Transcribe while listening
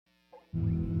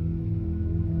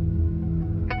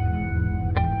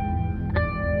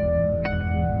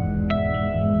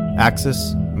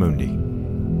Axis Mundi.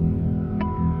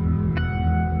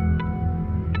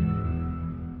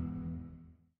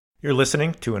 You're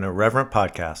listening to an Irreverent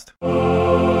podcast.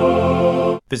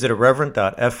 Visit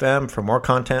irreverent.fm for more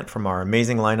content from our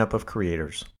amazing lineup of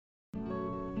creators.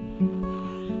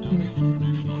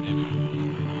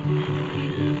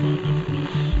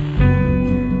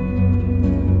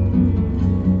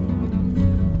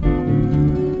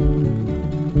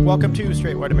 Welcome to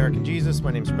Straight White American Jesus.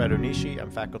 My name is Brad Onishi. I'm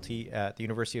faculty at the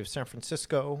University of San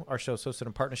Francisco. Our show is hosted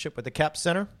in partnership with the Capps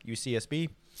Center, UCSB.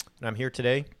 And I'm here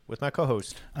today with my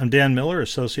co-host. I'm Dan Miller,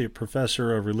 Associate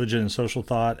Professor of Religion and Social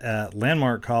Thought at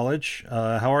Landmark College.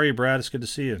 How are you, Brad? It's good to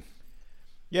see you.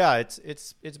 Yeah,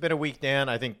 it's been a week, Dan.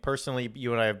 I think personally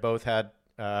you and I have both had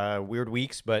weird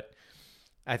weeks, but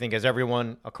I think as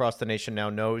everyone across the nation now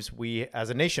knows, we as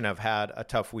a nation have had a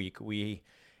tough week. We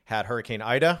had Hurricane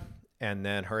Ida, and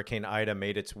then Hurricane Ida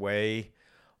made its way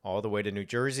all the way to New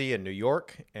Jersey and New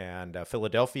York and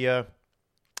Philadelphia,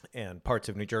 and parts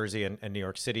of New Jersey and New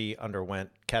York City underwent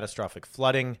catastrophic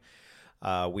flooding.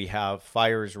 We have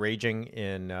fires raging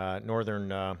in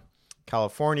northern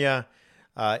California.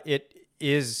 It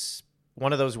is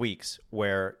one of those weeks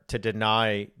where to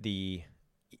deny the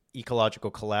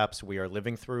ecological collapse we are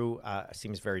living through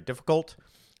seems very difficult.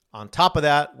 On top of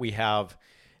that, we have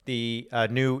the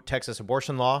new Texas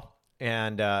abortion law.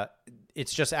 And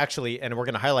it's just actually, and we're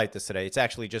going to highlight this today, it's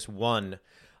actually just one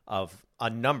of a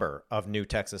number of new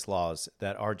Texas laws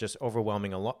that are just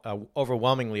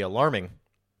overwhelmingly alarming.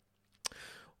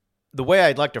 The way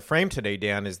I'd like to frame today,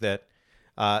 Dan, is that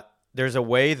there's a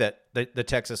way that the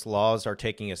Texas laws are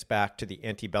taking us back to the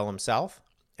antebellum South,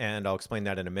 and I'll explain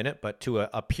that in a minute, but to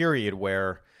a period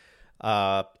where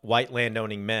white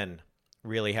landowning men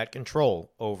really had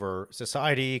control over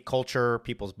society, culture,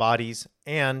 people's bodies,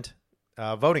 and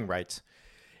voting rights.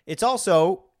 It's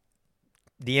also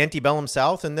the antebellum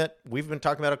South in that we've been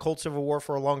talking about a cold civil war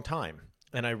for a long time.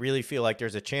 And I really feel like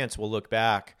there's a chance we'll look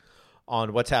back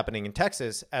on what's happening in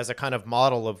Texas as a kind of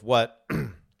model of what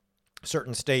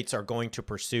certain states are going to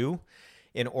pursue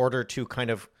in order to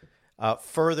kind of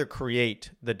further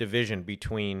create the division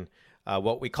between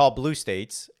what we call blue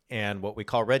states and what we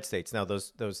call red states. Now,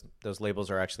 those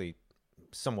labels are actually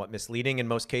somewhat misleading in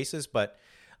most cases, but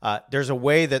there's a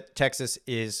way that Texas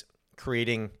is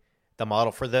creating the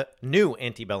model for the new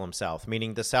antebellum South,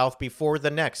 meaning the South before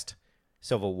the next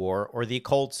Civil War or the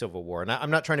Cold Civil War. And I'm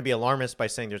not trying to be alarmist by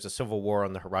saying there's a Civil War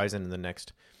on the horizon in the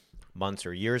next months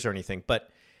or years or anything,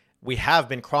 but we have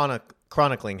been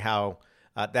chronicling how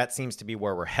that seems to be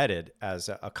where we're headed as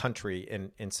a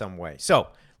country in some way. So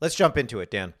let's jump into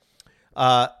it, Dan.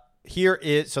 So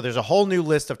there's a whole new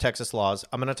list of Texas laws.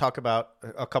 I'm going to talk about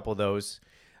a couple of those,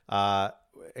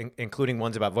 including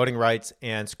ones about voting rights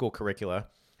and school curricula.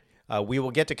 We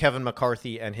will get to Kevin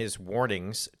McCarthy and his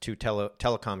warnings to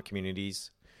telecom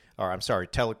companies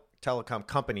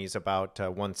about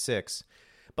 1/6.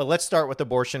 But let's start with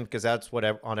abortion because that's what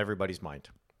on everybody's mind.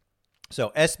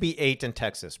 So SB 8 in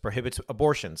Texas prohibits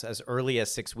abortions as early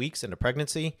as 6 weeks into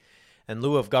pregnancy. In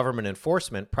lieu of government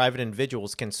enforcement, private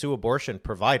individuals can sue abortion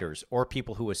providers or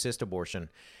people who assist abortion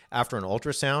after an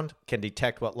ultrasound can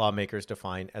detect what lawmakers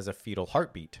define as a fetal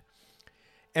heartbeat.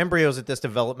 Embryos at this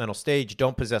developmental stage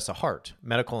don't possess a heart.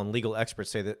 Medical and legal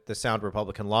experts say that the sound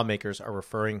Republican lawmakers are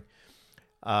referring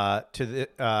what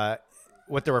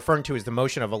they're referring to is the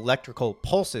motion of electrical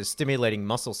pulses stimulating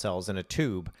muscle cells in a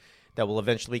tube that will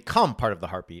eventually become part of the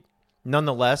heartbeat.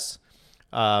 Nonetheless,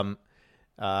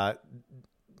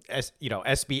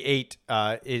 SB 8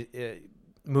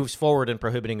 moves forward in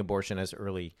prohibiting abortion as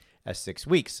early as 6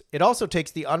 weeks. It also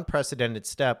takes the unprecedented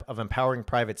step of empowering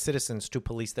private citizens to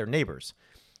police their neighbors,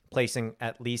 placing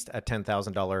at least a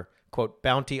 $10,000, quote,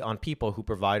 bounty on people who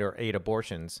provide or aid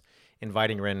abortions,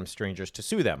 inviting random strangers to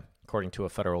sue them, according to a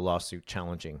federal lawsuit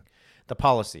challenging the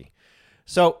policy.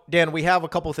 So, Dan, we have a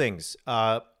couple things.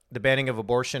 The banning of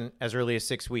abortion as early as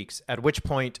 6 weeks, at which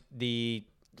point the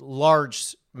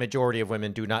large majority of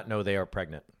women do not know they are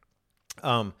pregnant.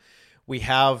 We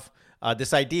have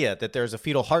this idea that there's a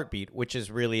fetal heartbeat, which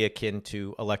is really akin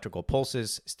to electrical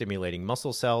pulses stimulating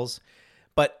muscle cells.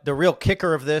 But the real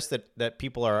kicker of this that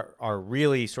people are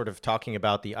really sort of talking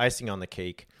about, the icing on the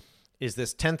cake, is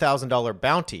this $10,000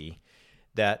 bounty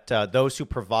that those who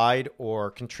provide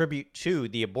or contribute to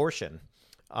the abortion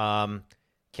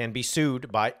can be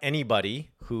sued by anybody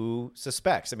who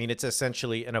suspects. I mean, it's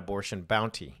essentially an abortion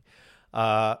bounty.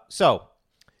 So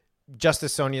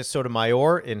Justice Sonia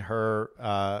Sotomayor, in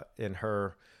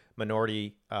her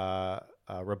minority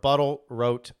rebuttal,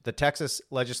 wrote, "The Texas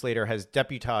legislature has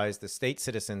deputized the state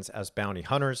citizens as bounty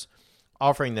hunters,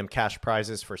 offering them cash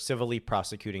prizes for civilly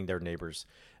prosecuting their neighbors'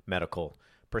 medical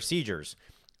procedures.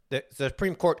 The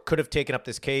Supreme Court could have taken up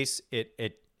this case.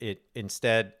 It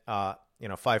instead,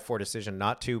 5-4 decision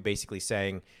not to, basically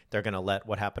saying they're going to let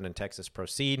what happened in Texas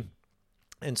proceed.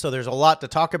 And so there's a lot to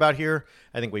talk about here.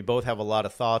 I think we both have a lot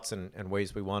of thoughts and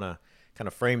ways we want to kind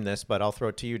of frame this, but I'll throw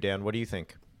it to you, Dan. What do you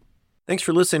think? Thanks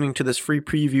for listening to this free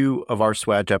preview of our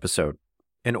Swag episode.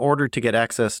 In order to get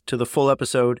access to the full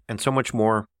episode and so much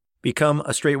more, become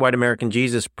a Straight White American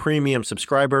Jesus premium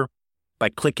subscriber by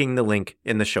clicking the link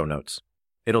in the show notes.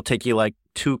 It'll take you like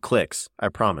 2 clicks, I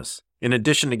promise. In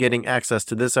addition to getting access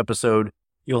to this episode,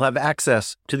 you'll have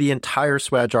access to the entire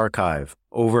Swag archive,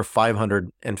 over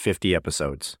 550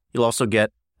 episodes. You'll also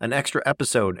get an extra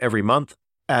episode every month,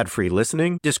 ad-free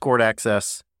listening, Discord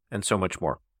access, and so much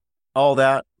more. All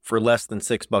that for less than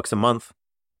 $6 a month,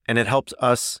 and it helps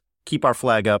us keep our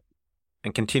flag up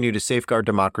and continue to safeguard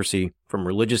democracy from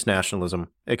religious nationalism,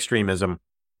 extremism,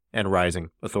 and rising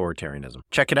authoritarianism.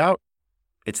 Check it out.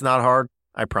 It's not hard,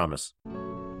 I promise.